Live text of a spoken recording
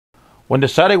When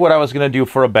deciding what I was going to do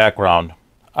for a background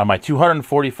on my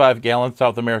 245-gallon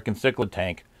South American cichlid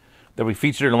tank that we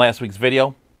featured in last week's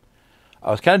video, I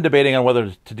was kind of debating on whether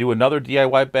to do another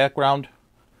DIY background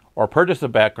or purchase a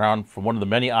background from one of the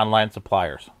many online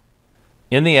suppliers.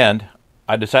 In the end,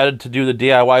 I decided to do the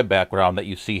DIY background that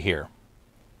you see here.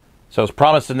 So as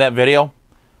promised in that video,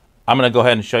 I'm going to go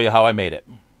ahead and show you how I made it.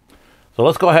 So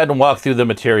let's go ahead and walk through the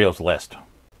materials list.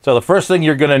 So the first thing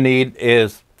you're going to need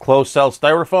is closed cell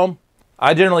styrofoam.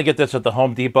 I generally get this at the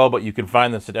Home Depot, but you can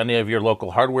find this at any of your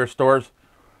local hardware stores.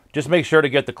 Just make sure to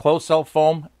get the closed cell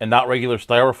foam and not regular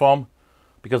styrofoam,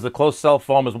 because the closed cell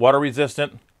foam is water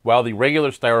resistant, while the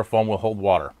regular styrofoam will hold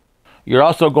water. You're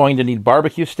also going to need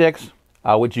barbecue sticks,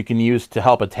 which you can use to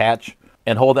help attach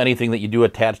and hold anything that you do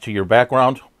attach to your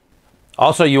background.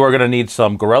 Also, you are going to need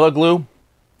some Gorilla Glue,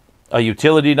 a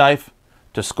utility knife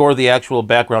to score the actual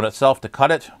background itself to cut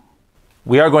it.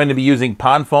 We are going to be using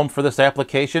pond foam for this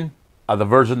application. The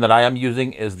version that I am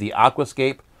using is the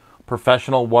Aquascape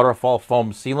Professional Waterfall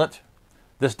Foam Sealant.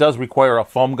 This does require a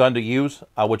foam gun to use,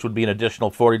 which would be an additional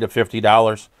 $40 to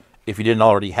 $50 if you didn't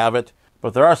already have it.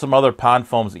 But there are some other pond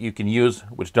foams that you can use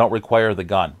which don't require the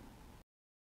gun.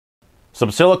 Some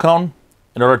silicone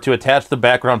in order to attach the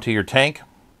background to your tank.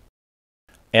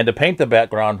 And to paint the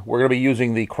background, we're going to be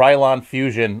using the Krylon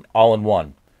Fusion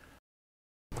All-in-One.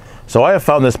 So I have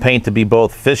found this paint to be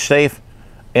both fish safe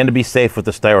and to be safe with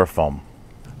the styrofoam.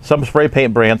 Some spray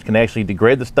paint brands can actually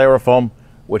degrade the styrofoam,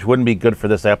 which wouldn't be good for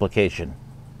this application.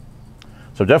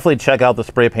 So definitely check out the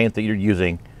spray paint that you're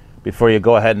using before you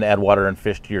go ahead and add water and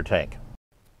fish to your tank.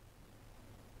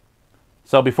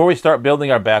 So before we start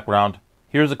building our background,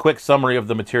 here's a quick summary of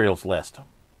the materials list.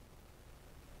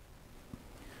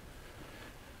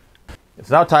 It's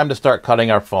now time to start cutting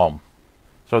our foam.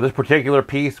 So this particular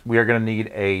piece, we are going to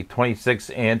need a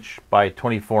 26-inch by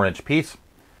 24-inch piece.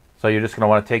 So you're just going to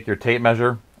want to take your tape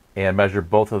measure and measure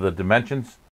both of the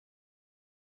dimensions.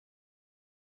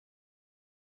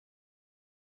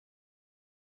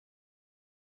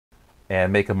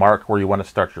 And make a mark where you want to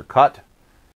start your cut.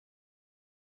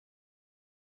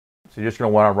 So you're just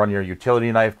going to want to run your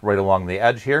utility knife right along the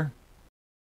edge here.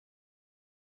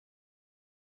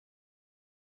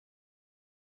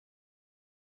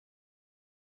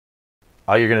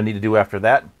 All you're going to need to do after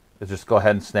that is just go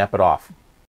ahead and snap it off.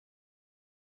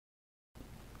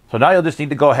 So now you'll just need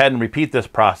to go ahead and repeat this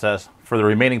process for the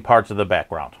remaining parts of the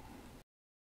background.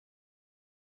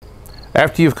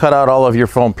 After you've cut out all of your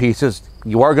foam pieces,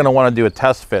 you are going to want to do a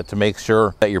test fit to make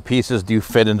sure that your pieces do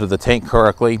fit into the tank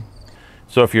correctly.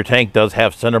 So if your tank does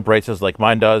have center braces like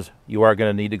mine does, you are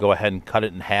going to need to go ahead and cut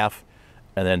it in half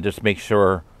and then just make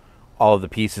sure all of the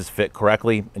pieces fit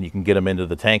correctly and you can get them into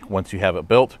the tank once you have it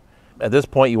built. At this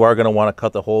point, you are going to want to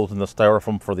cut the holes in the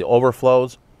styrofoam for the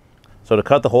overflows. So to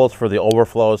cut the holes for the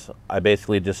overflows, I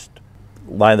basically just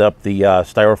lined up the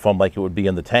styrofoam like it would be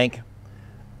in the tank,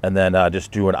 and then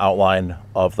just drew an outline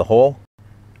of the hole,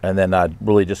 and then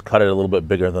really just cut it a little bit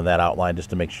bigger than that outline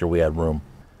just to make sure we had room.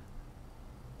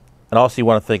 And also you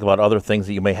want to think about other things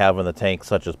that you may have in the tank,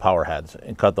 such as power heads,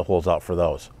 and cut the holes out for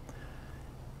those.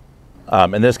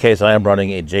 In this case, I am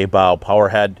running a J-bow power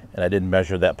head, and I did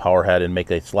measure that power head and make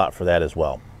a slot for that as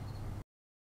well.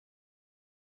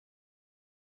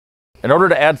 In order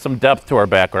to add some depth to our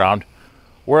background,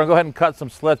 we're going to go ahead and cut some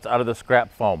slits out of the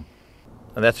scrap foam.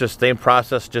 And that's just the same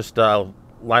process, just line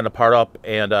the part up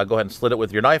and go ahead and slit it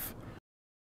with your knife.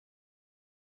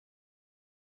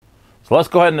 So let's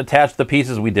go ahead and attach the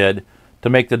pieces we did to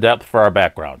make the depth for our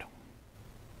background.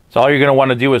 So all you're going to want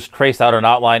to do is trace out an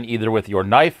outline either with your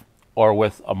knife or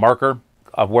with a marker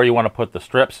of where you want to put the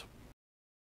strips.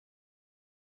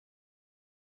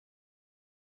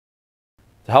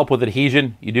 To help with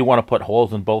adhesion, you do want to put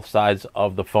holes in both sides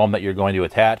of the foam that you're going to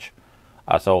attach.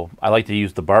 So I like to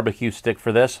use the barbecue stick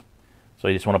for this. So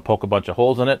you just want to poke a bunch of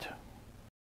holes in it.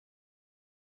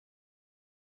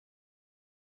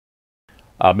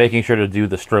 Making sure to do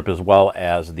the strip as well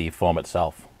as the foam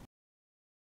itself.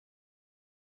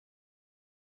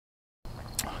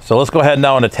 So let's go ahead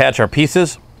now and attach our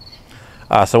pieces.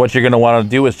 So what you're going to want to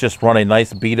do is just run a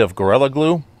nice bead of Gorilla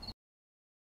Glue.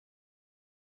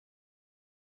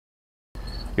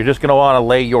 You're just going to want to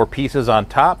lay your pieces on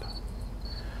top.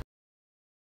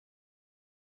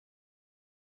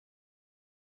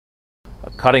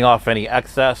 Cutting off any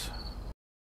excess.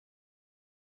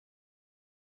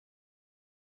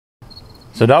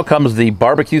 So now comes the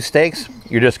barbecue stakes.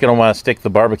 You're just going to want to stick the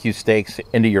barbecue stakes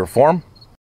into your form.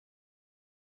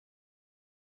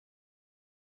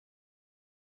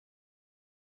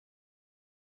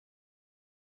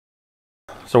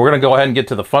 So we're going to go ahead and get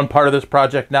to the fun part of this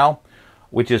project now,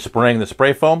 which is spraying the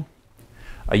spray foam.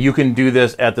 You can do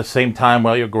this at the same time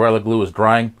while your Gorilla Glue is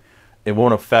drying. It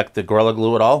won't affect the Gorilla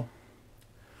Glue at all.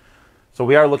 So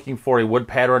we are looking for a wood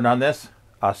pattern on this.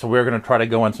 So we're going to try to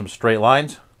go in some straight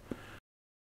lines.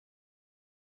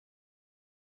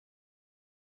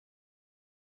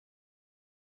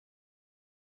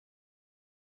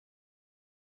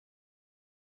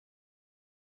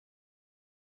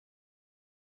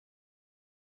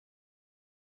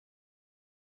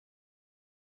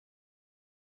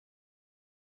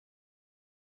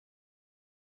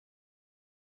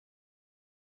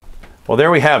 Well,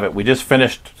 there we have it. We just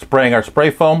finished spraying our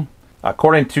spray foam.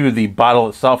 According to the bottle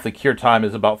itself, the cure time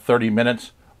is about 30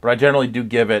 minutes, but I generally do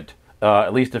give it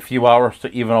at least a few hours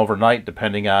to even overnight,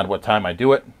 depending on what time I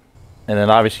do it. And then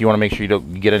obviously you want to make sure you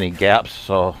don't get any gaps.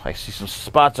 So I see some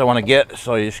spots I want to get,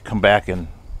 so you just come back and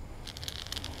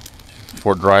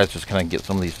before it dries, just kind of get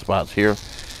some of these spots here.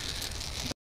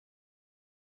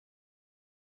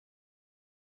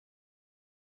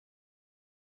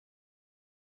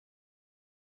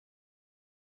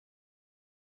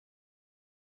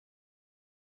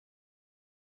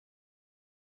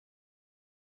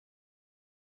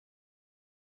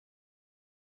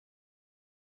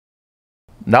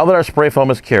 Now that our spray foam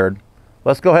is cured,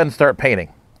 let's go ahead and start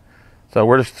painting. So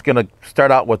we're just going to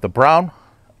start out with the brown.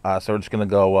 So we're just going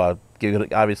to go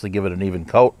obviously give it an even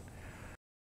coat.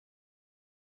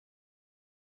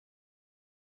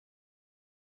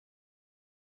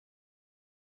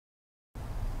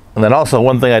 And then also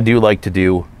one thing I do like to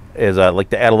do is I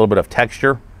like to add a little bit of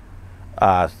texture.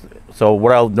 So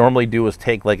what I'll normally do is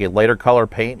take like a lighter color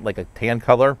paint, like a tan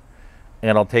color,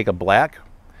 and I'll take a black.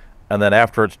 And then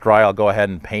after it's dry, I'll go ahead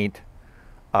and paint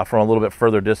from a little bit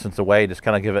further distance away, just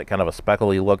kind of give it kind of a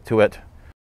speckly look to it.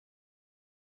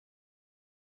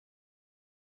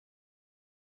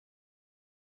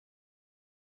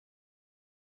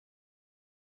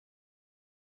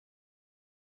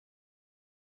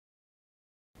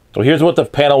 So here's what the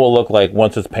panel will look like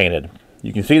once it's painted.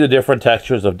 You can see the different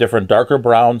textures of different darker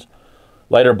browns,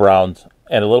 lighter browns,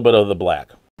 and a little bit of the black.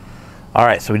 All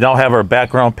right, so we now have our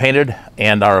background painted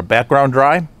and our background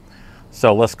dry.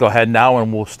 So let's go ahead now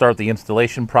and we'll start the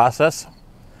installation process.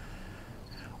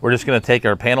 We're just going to take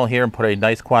our panel here and put a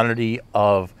nice quantity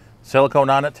of silicone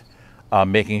on it,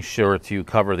 making sure to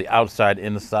cover the outside,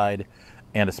 inside,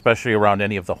 and especially around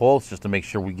any of the holes, just to make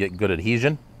sure we get good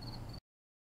adhesion.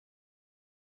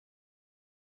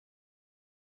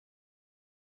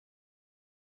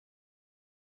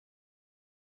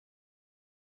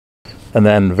 And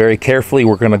then very carefully,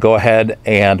 we're going to go ahead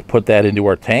and put that into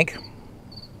our tank.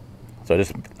 So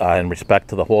just in respect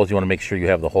to the holes, you want to make sure you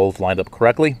have the holes lined up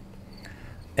correctly.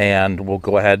 And we'll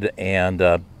go ahead and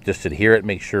just adhere it,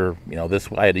 make sure, you know, this,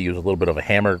 I had to use a little bit of a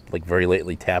hammer, like very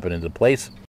lightly tap it into place.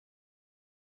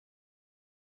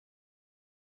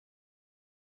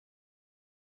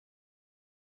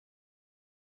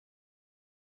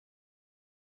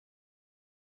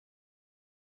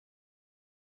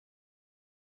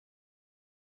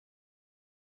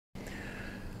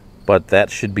 But that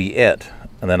should be it.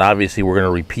 And then obviously we're going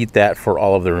to repeat that for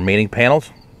all of the remaining panels.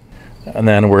 And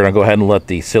then we're going to go ahead and let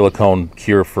the silicone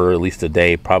cure for at least a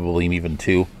day, probably even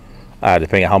two,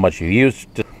 depending on how much you use.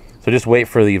 So just wait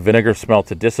for the vinegar smell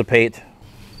to dissipate.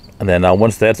 And then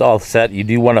once that's all set, you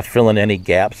do want to fill in any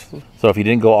gaps. So if you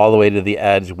didn't go all the way to the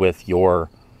edge with your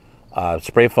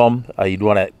spray foam, you'd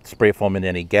want to spray foam in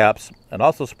any gaps. And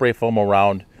also spray foam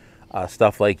around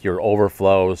stuff like your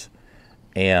overflows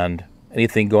and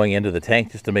anything going into the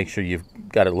tank, just to make sure you've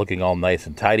got it looking all nice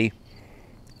and tidy.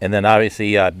 And then obviously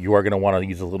you are going to want to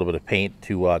use a little bit of paint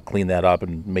to clean that up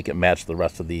and make it match the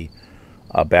rest of the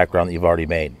background that you've already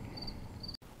made.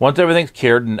 Once everything's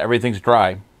cured and everything's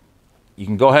dry, you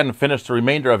can go ahead and finish the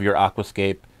remainder of your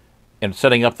aquascape and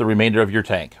setting up the remainder of your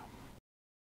tank.